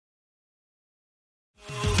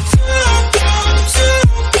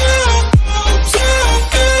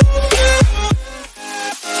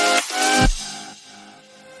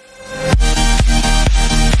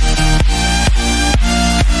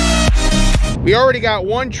We already got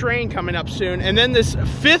one train coming up soon, and then this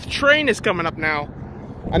 5th train is coming up now.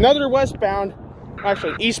 Another westbound,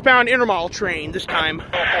 actually eastbound intermodal train this time.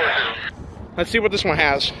 Let's see what this one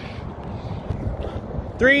has.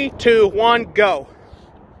 3, 2, 1, go.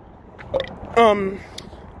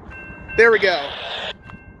 There we go.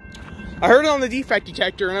 I heard it on the defect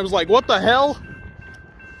detector, and I was like, what the hell?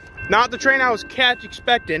 Not the train I was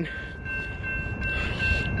expecting.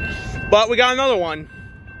 But we got another one.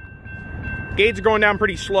 Gauge are going down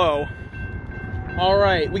pretty slow. All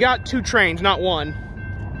right, we got 2 trains, not one.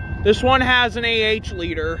 This one has an AH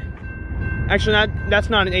leader. Actually, that's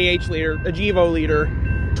not an AH leader, a GEVO leader.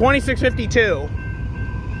 2652.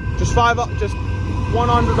 Just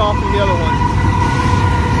 100 off from the other one.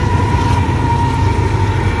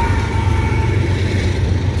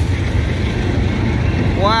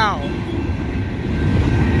 Wow.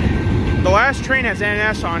 The last train has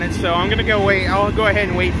NS on it, so I'm gonna go wait. I'll go ahead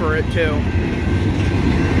and wait for it too.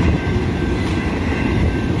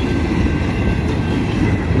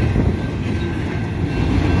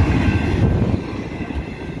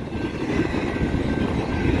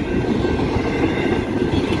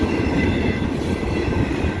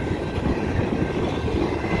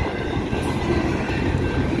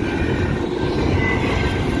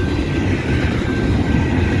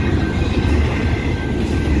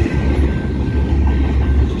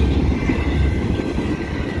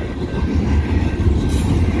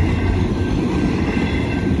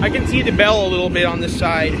 I can see the bell a little bit on this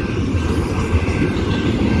side.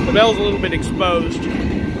 The bell's a little bit exposed.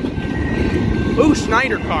 Ooh,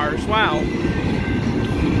 Schneider cars, wow.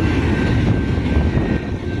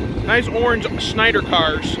 Nice orange Schneider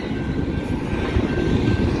cars.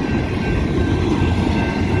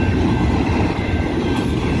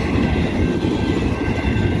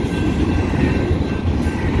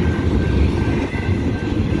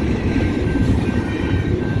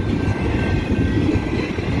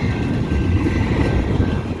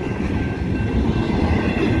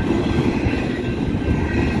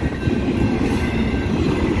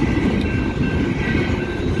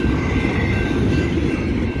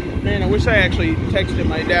 Man, I wish I actually texted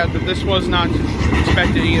my dad, but this was not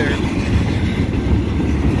expected either.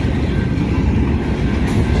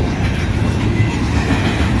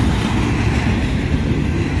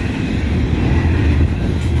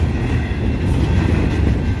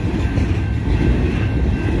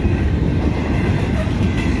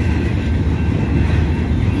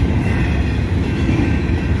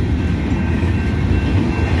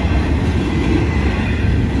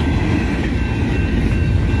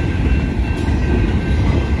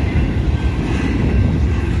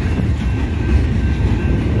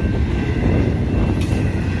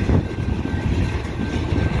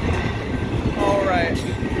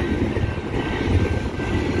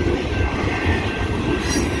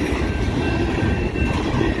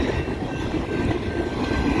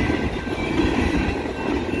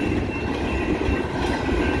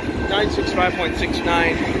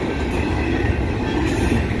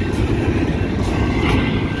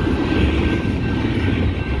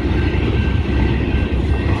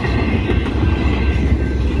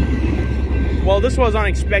 Well, this was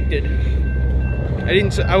unexpected.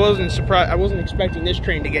 I wasn't surprised. I wasn't expecting this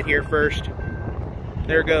train to get here first.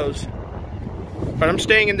 There it goes. But I'm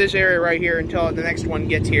staying in this area right here until the next one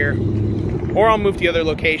gets here. Or I'll move to the other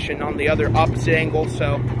location on the other opposite angle.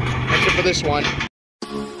 So that's it for this one.